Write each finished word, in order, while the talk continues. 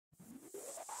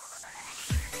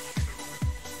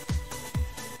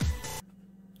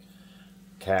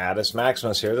Catus,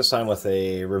 Maximus here, this time with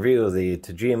a review of the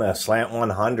Tajima Slant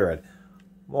 100.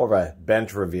 More of a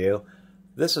bench review.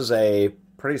 This is a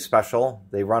pretty special.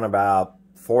 They run about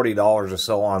 $40 or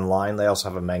so online. They also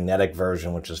have a magnetic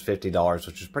version, which is $50,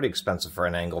 which is pretty expensive for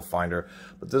an angle finder.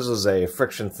 But this is a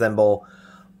friction thimble,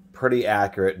 pretty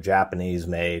accurate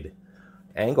Japanese-made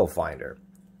angle finder.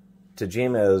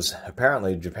 Tajima is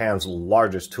apparently Japan's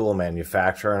largest tool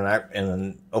manufacturer,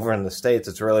 and over in the States,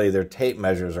 it's really their tape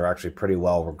measures are actually pretty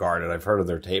well regarded. I've heard of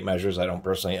their tape measures. I don't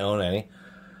personally own any,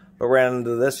 but ran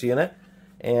into this unit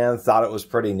and thought it was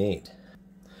pretty neat.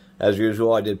 As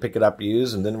usual, I did pick it up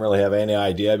used and didn't really have any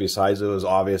idea besides it was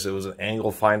obvious it was an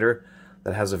angle finder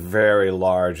that has a very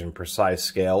large and precise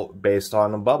scale based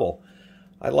on a bubble.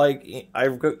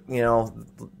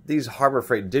 These Harbor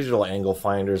Freight digital angle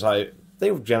finders, they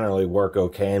generally work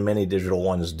okay, and many digital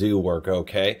ones do work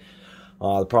okay.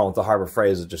 The problem with the Harbor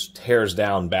Freight is it just tears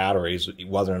down batteries,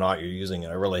 whether or not you're using it.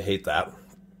 I really hate that.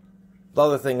 The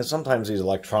other thing is sometimes these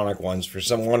electronic ones, for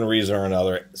one reason or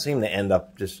another, seem to end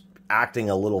up just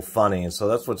acting a little funny, and so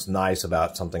that's what's nice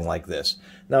about something like this.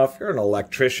 Now, if you're an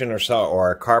electrician or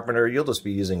a carpenter, you'll just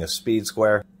be using a speed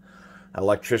square. An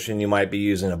electrician, you might be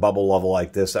using a bubble level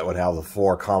like this that would have the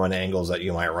 4 common angles that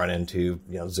you might run into,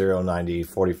 0, 90,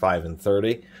 45, and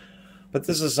 30. But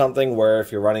this is something where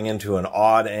if you're running into an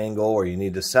odd angle or you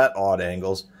need to set odd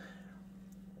angles,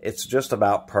 it's just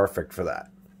about perfect for that.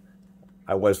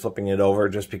 I was flipping it over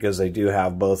just because they do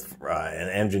have both an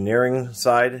engineering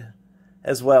side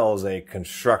as well as a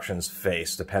construction's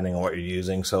face, depending on what you're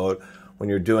using. So when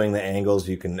you're doing the angles,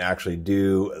 you can actually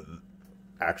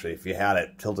if you had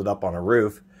it tilted up on a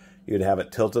roof, you'd have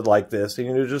it tilted like this, and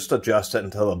you just adjust it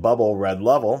until the bubble red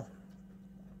level.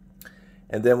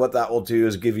 And then what that will do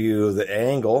is give you the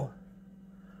angle,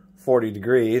 40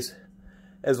 degrees,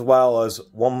 as well as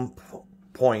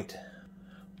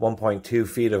 1.2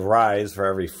 feet of rise for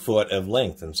every foot of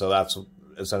length. And so that's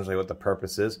essentially what the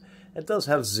purpose is. It does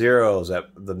have zeros at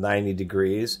the 90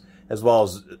 degrees, as well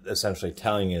as essentially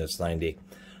telling you it's 90.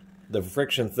 The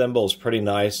friction thimble is pretty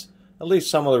nice. At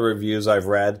least some of the reviews I've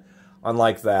read,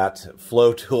 unlike that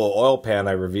Flow Tool oil pan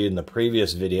I reviewed in the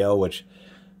previous video, which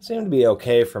seemed to be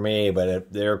okay for me,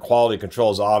 but their quality control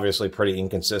is obviously pretty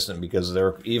inconsistent because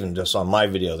even just on my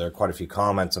video, there are quite a few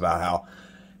comments about how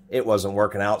it wasn't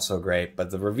working out so great.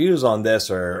 But the reviews on this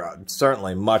are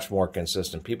certainly much more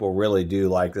consistent. People really do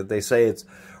like it. They say it's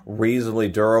reasonably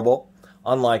durable,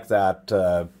 unlike that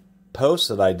post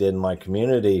that I did in my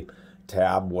community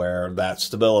tab where that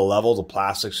stability level, the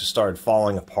plastics just started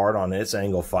falling apart on its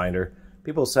angle finder.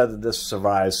 People said that this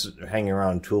survives hanging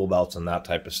around tool belts and that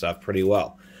type of stuff pretty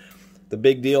well. The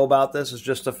big deal about this is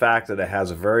just the fact that it has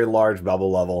a very large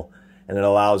bubble level, and it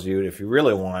allows you, if you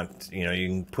really want, you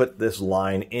can put this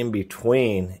line in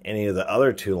between any of the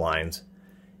other two lines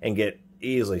and get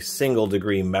easily single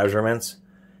degree measurements,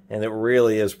 and it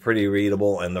really is pretty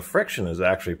readable, and the friction is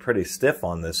actually pretty stiff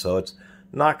on this, so it's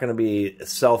not going to be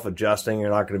self-adjusting. You're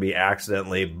not going to be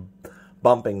accidentally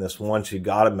bumping this once you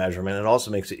got a measurement. It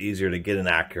also makes it easier to get an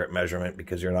accurate measurement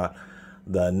because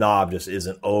the knob just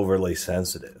isn't overly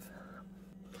sensitive.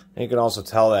 And you can also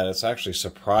tell that it's actually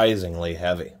surprisingly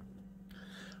heavy.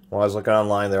 When I was looking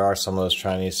online, there are some of those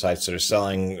Chinese sites that are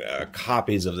selling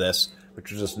copies of this,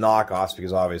 which are just knockoffs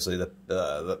because obviously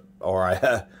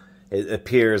it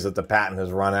appears that the patent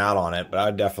has run out on it, but I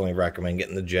would definitely recommend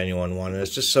getting the genuine one. And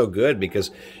it's just so good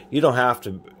because you don't have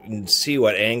to see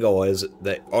what angle is.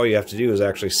 That all you have to do is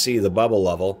actually see the bubble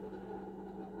level.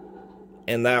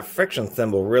 And that friction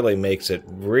thimble really makes it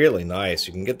really nice.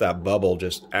 You can get that bubble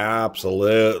just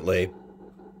absolutely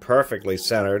perfectly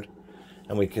centered.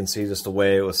 And we can see just the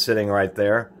way it was sitting right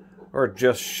there, or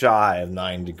just shy of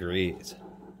 9 degrees.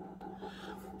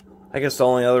 I guess the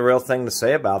only other real thing to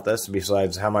say about this,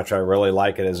 besides how much I really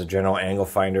like it as a general angle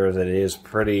finder, is that it is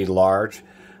pretty large.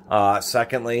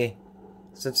 Secondly,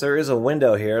 since there is a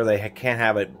window here, they can't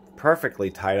have it perfectly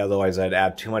tight, otherwise I'd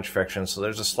add too much friction, so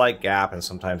there's a slight gap and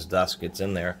sometimes dust gets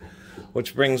in there.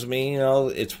 Which brings me,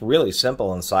 it's really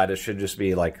simple inside. It should just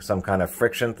be like some kind of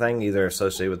friction thing, either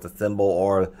associated with the thimble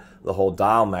or the whole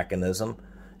dial mechanism.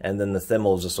 And then the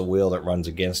thimble is just a wheel that runs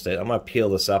against it. I'm going to peel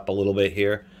this up a little bit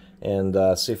here and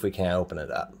see if we can't open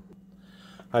it up.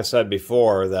 I said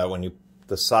before that when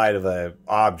the side of an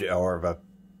object or of a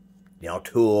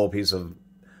tool, piece of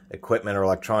equipment or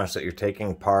electronics that you're taking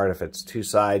apart, if it's two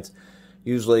sides,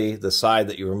 usually the side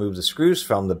that you remove the screws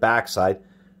from, the back side,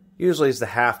 usually is the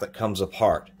half that comes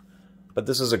apart. But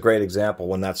this is a great example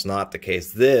when that's not the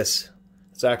case. It's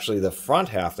actually the front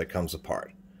half that comes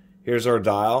apart. Here's our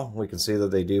dial. We can see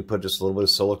that they do put just a little bit of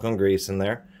silicone grease in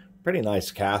there. Pretty nice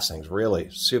castings, really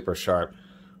super sharp.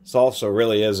 This also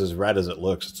really is as red as it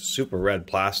looks. It's a super red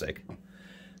plastic.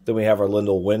 Then we have our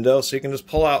little window, so you can just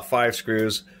pull out 5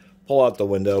 screws, pull out the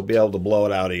window, be able to blow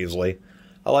it out easily.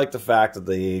 I like the fact that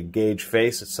the gauge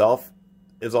face itself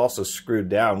is also screwed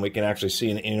down. We can actually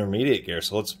see an intermediate gear,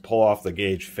 so let's pull off the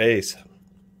gauge face.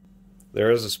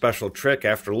 There is a special trick.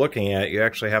 After looking at it, you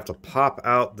actually have to pop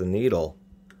out the needle,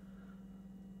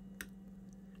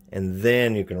 and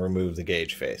then you can remove the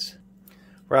gauge face.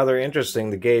 Rather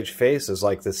interesting, the gauge face is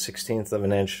like the 1/16 of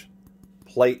an inch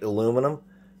plate aluminum.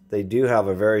 They do have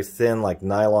a very thin, like,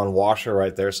 nylon washer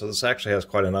right there, so this actually has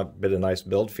quite a bit of nice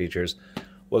build features.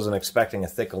 Wasn't expecting a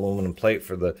thick aluminum plate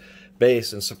for the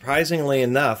base, and surprisingly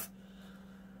enough,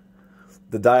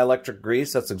 the dielectric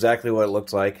grease, that's exactly what it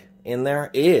looks like, in there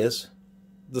is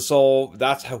the sole,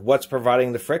 that's what's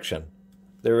providing the friction.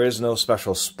 There is no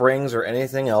special springs or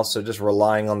anything else, so just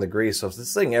relying on the grease. So if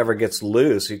this thing ever gets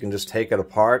loose, you can just take it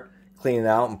apart, clean it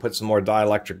out, and put some more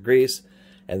dielectric grease,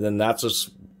 and then that's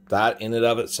just, that in and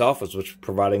of itself is what's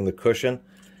providing the cushion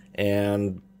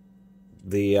and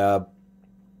the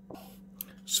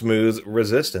smooth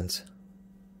resistance.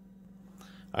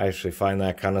 I actually find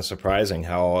that kind of surprising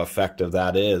how effective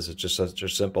that is. It's just such a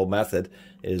simple method,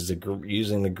 is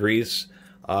using the grease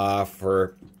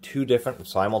for 2 different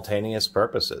simultaneous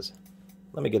purposes.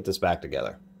 Let me get this back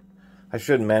together. I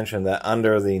should mention that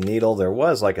under the needle there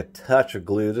was like a touch of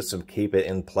glue just to keep it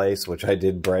in place, which I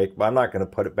did break, but I'm not going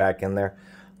to put it back in there.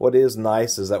 What is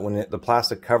nice is that when the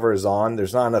plastic cover is on,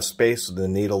 there's not enough space for the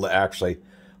needle to actually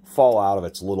fall out of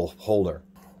its little holder.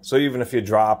 So even if you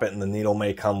drop it and the needle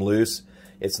may come loose,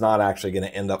 it's not actually going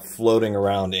to end up floating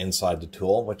around inside the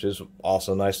tool, which is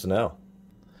also nice to know.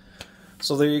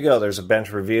 So there you go. There's a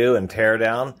bench review and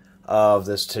teardown of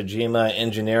this Tajima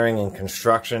engineering and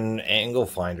construction angle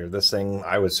finder. This thing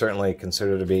I would certainly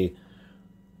consider to be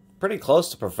pretty close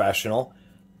to professional.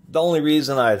 The only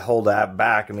reason I'd hold that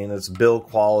back, I mean, its build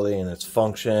quality and its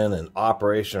function and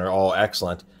operation are all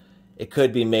excellent. It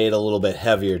could be made a little bit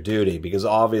heavier duty, because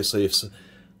obviously if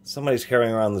somebody's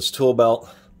carrying around this tool belt,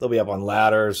 they'll be up on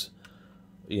ladders,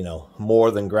 you know, more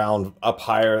than ground, up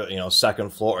higher, you know,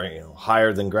 second floor, you know,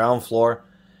 higher than ground floor.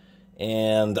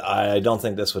 And I don't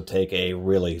think this would take a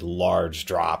really large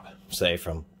drop, say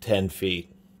from 10 feet.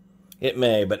 It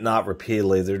may, but not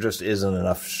repeatedly. There just isn't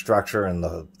enough structure in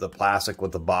the plastic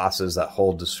with the bosses that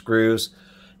hold the screws.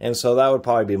 And so that would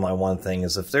probably be my one thing,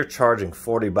 is if they're charging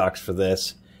 40 bucks for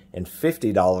this and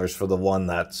 $50 for the one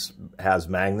that has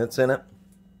magnets in it,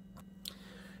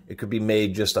 it could be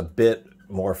made just a bit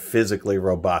more physically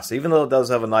robust. Even though it does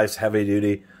have a nice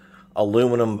heavy-duty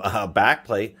aluminum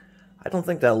backplate, I don't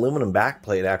think that aluminum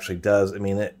backplate actually does. I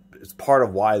mean, it's part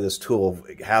of why this tool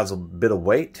has a bit of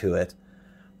weight to it,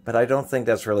 but I don't think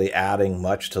that's really adding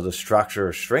much to the structure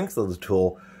or strength of the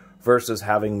tool versus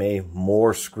having made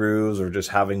more screws or just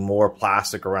having more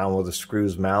plastic around where the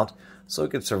screws mount, so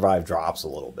it could survive drops a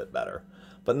little bit better.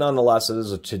 But nonetheless, it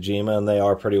is a Tajima, and they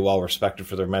are pretty well respected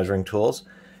for their measuring tools.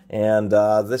 And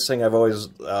this thing I've always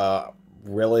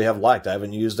really have liked. I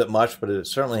haven't used it much, but it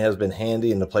certainly has been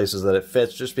handy in the places that it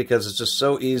fits, just because it's just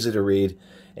so easy to read,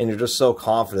 and you're just so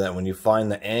confident when you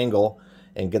find the angle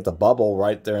and get the bubble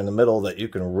right there in the middle that you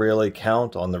can really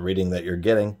count on the reading that you're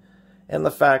getting. And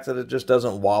the fact that it just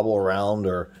doesn't wobble around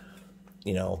or,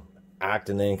 you know, act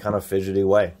in any kind of fidgety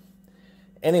way.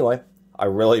 Anyway, I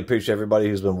really appreciate everybody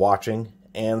who's been watching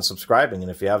and subscribing. And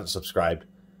if you haven't subscribed,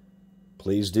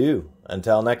 please do.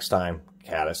 Until next time,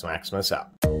 Catus Maximus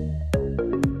out.